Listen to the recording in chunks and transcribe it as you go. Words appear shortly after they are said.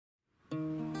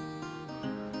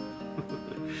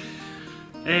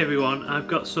Hey everyone, I've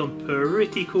got some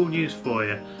pretty cool news for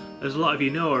you. As a lot of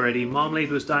you know already, Marmalade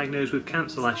was diagnosed with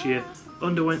cancer last year,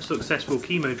 underwent successful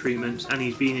chemo treatments, and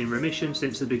he's been in remission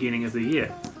since the beginning of the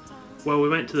year. Well, we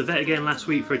went to the vet again last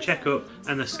week for a checkup,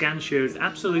 and the scan showed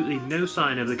absolutely no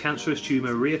sign of the cancerous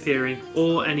tumour reappearing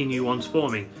or any new ones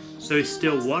forming, so he's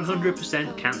still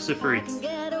 100% cancer free.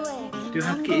 Do you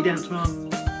have to kitty dance, Mom?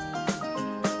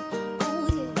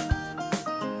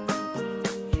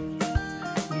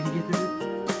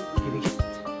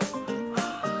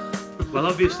 Well,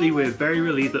 obviously we're very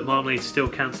relieved that Marmalade's still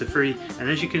cancer free, and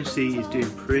as you can see, he's doing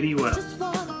pretty well.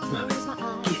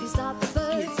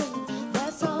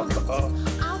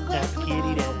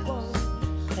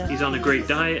 He's on a great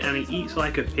diet and he eats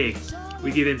like a pig.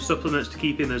 We give him supplements to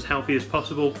keep him as healthy as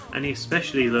possible, and he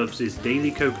especially loves his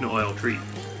daily coconut oil treat.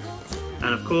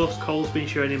 And of course, Cole's been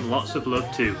showing him lots of love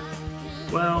too.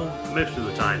 Well, most of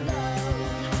the time.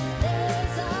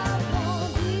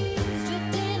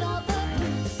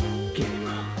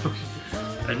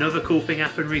 Another cool thing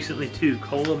happened recently too.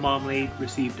 Cole and Marmalade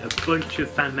received a bunch of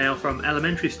fan mail from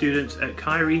elementary students at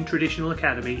Kyrene Traditional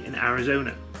Academy in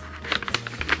Arizona.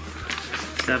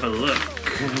 Let's have a look.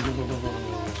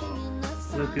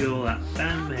 Look at all that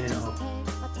fan mail.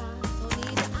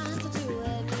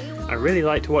 I really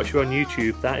like to watch you on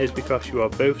YouTube. That is because you are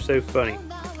both so funny.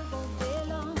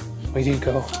 Where did you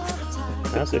go?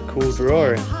 That's a cool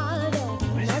drawing.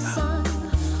 Where's that?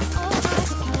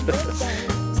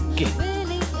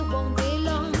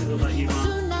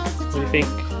 What do you think?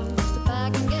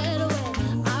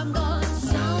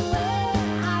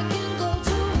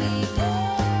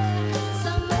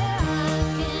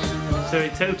 So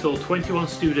in total, 21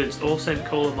 students all sent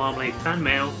Cole and Marmalade fan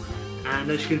mail, and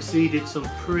as you can see, did some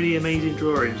pretty amazing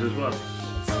drawings as well.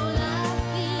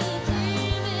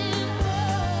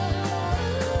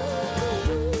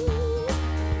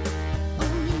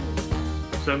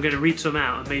 So I'm going to read some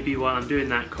out, and maybe while I'm doing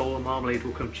that, Cole and Marmalade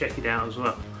will come check it out as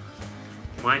well.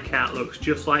 My cat looks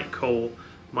just like Cole.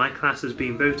 My class has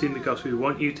been voting because we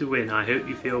want you to win. I hope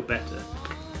you feel better.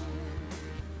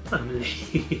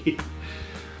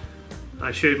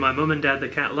 I showed my mum and dad the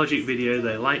Cat Logic video.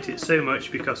 They liked it so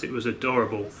much because it was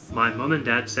adorable. My mum and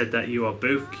dad said that you are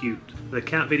both cute. The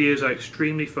cat videos are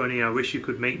extremely funny. I wish you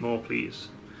could make more, please.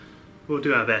 We'll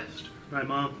do our best. Right,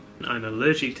 Mom? I'm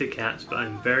allergic to cats, but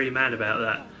I'm very mad about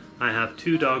that. I have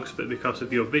 2 dogs, but because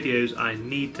of your videos, I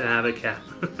need to have a cat.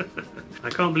 I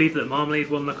can't believe that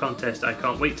Marmalade won the contest. I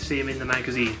can't wait to see him in the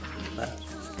magazine.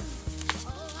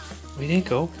 Where did you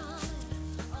go?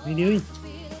 What are you doing?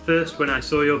 First, when I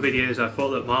saw your videos, I thought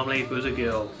that Marmalade was a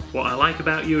girl. What I like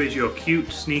about you is you're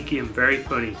cute, sneaky, and very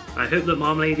funny. I hope that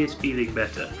Marmalade is feeling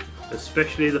better,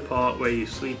 especially the part where you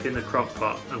sleep in the crock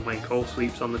pot and when Cole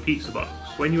sleeps on the pizza box.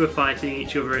 When you were fighting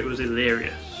each other, it was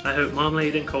hilarious. I hope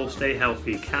Marmalade and Cole stay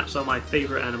healthy. Cats are my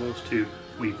favourite animals too.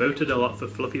 We voted a lot for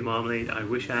Fluffy Marmalade. I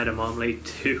wish I had a Marmalade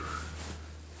too.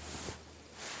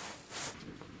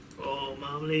 Oh,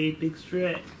 Marmalade, big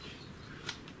stretch.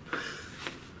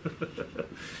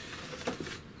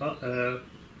 Uh-oh.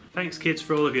 Thanks kids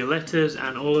for all of your letters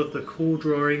and all of the cool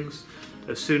drawings.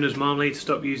 As soon as Marmalade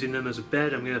stops using them as a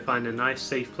bed, I'm going to find a nice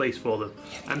safe place for them.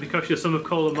 And because you're some of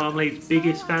Cole and Marmalade's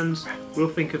biggest fans, we'll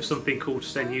think of something cool to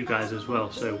send you guys as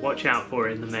well, so watch out for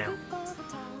it in the mail.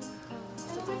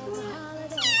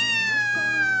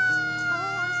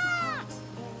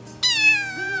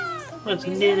 Let's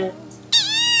get it.